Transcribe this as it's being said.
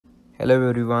Hello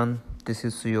everyone, this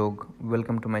is Suyog.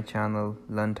 Welcome to my channel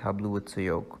Learn Tableau with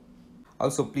Suyog.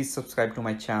 Also, please subscribe to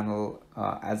my channel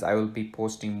as I will be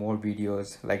posting more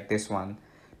videos like this one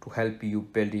to help you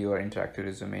build your interactive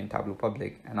resume in Tableau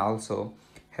Public and also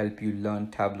help you learn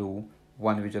Tableau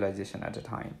one visualization at a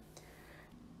time.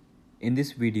 In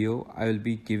this video, I will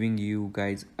be giving you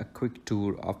guys a quick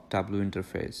tour of Tableau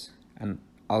interface and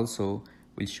also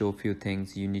will show a few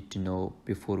things you need to know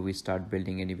before we start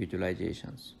building any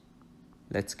visualizations.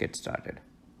 Let's get started.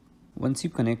 Once you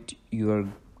connect your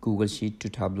Google Sheet to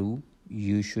Tableau,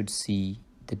 you should see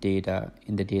the data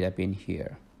in the data pane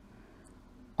here.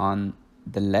 On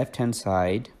the left hand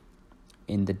side,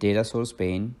 in the data source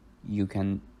pane, you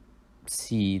can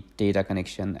see data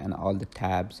connection and all the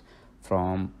tabs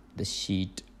from the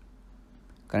sheet.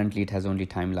 Currently it has only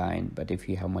timeline, but if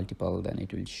you have multiple, then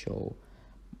it will show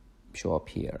up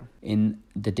here. In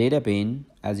the data pane,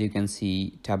 as you can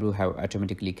see, Tableau have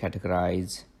automatically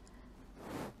categorized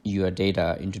your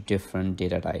data into different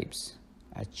data types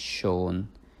as shown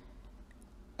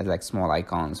as like small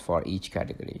icons for each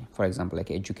category. For example,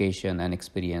 like education and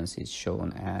experience is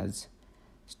shown as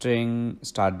string,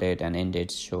 start date and end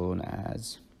date shown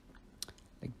as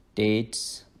like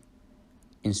dates,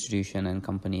 institution and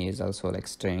company is also like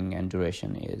string, and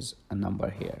duration is a number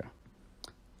here.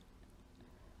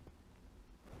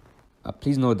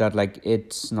 Please note that like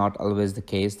it's not always the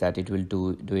case that it will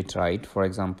do it right. For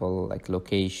example, like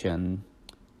location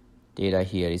data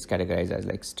here is categorized as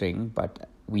like string, but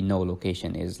we know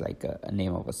location is like a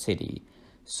name of a city,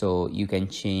 so you can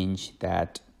change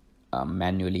that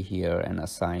manually here and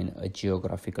assign a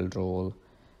geographical role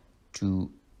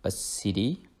to a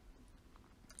city.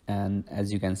 And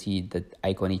as you can see, the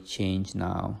icon is changed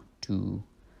now to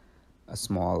a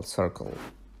small circle.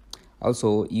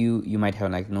 Also, you might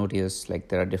have like noticed like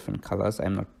there are different colors.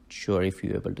 I'm not sure if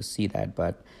you're able to see that,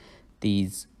 but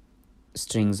these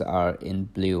strings are in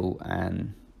blue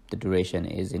and the duration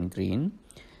is in green.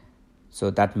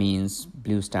 So that means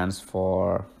blue stands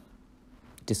for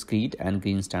discrete and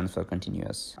green stands for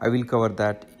continuous. I will cover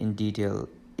that in detail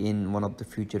in one of the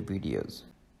future videos.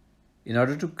 In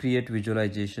order to create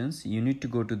visualizations, you need to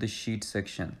go to the sheet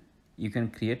section. You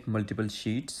can create multiple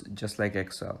sheets just like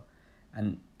Excel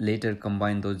and later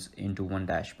combine those into one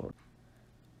dashboard.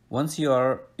 Once you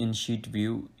are in sheet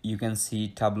view, you can see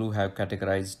Tableau have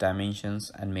categorized dimensions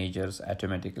and measures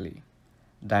automatically.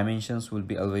 Dimensions will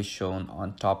be always shown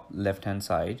on top left hand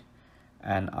side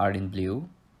and are in blue,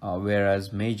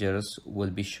 whereas measures will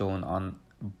be shown on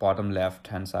bottom left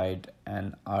hand side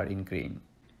and are in green.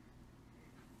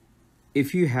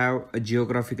 If you have a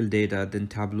geographical data, then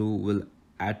Tableau will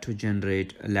auto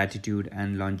generate a latitude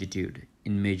and longitude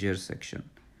in measure section,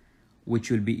 which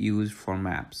will be used for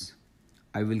maps.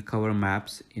 I will cover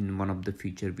maps in one of the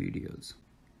future videos.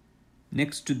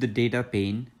 Next to the data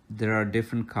pane, there are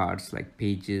different cards like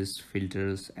pages,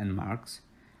 filters, and marks.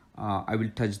 I will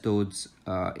touch those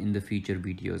in the future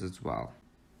videos as well.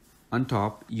 On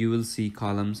top, you will see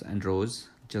columns and rows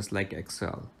just like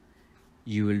Excel.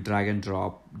 You will drag and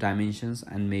drop dimensions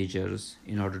and measures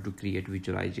in order to create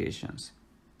visualizations.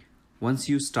 Once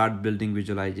you start building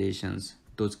visualizations,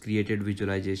 those created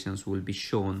visualizations will be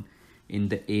shown in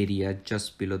the area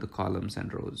just below the columns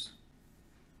and rows.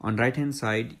 On right hand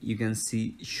side, you can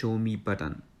see show me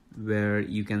button where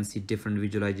you can see different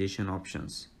visualization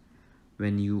options.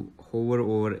 When you hover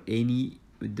over any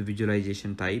with the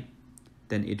visualization type,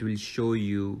 then it will show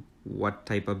you what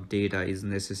type of data is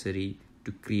necessary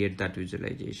to create that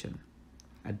visualization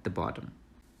at the bottom.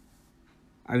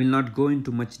 I will not go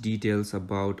into much details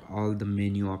about all the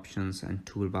menu options and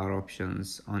toolbar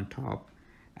options on top,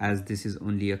 as this is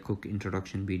only a quick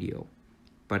introduction video,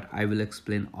 but I will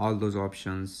explain all those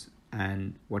options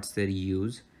and what's their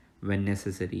use when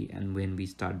necessary and when we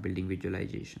start building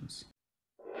visualizations.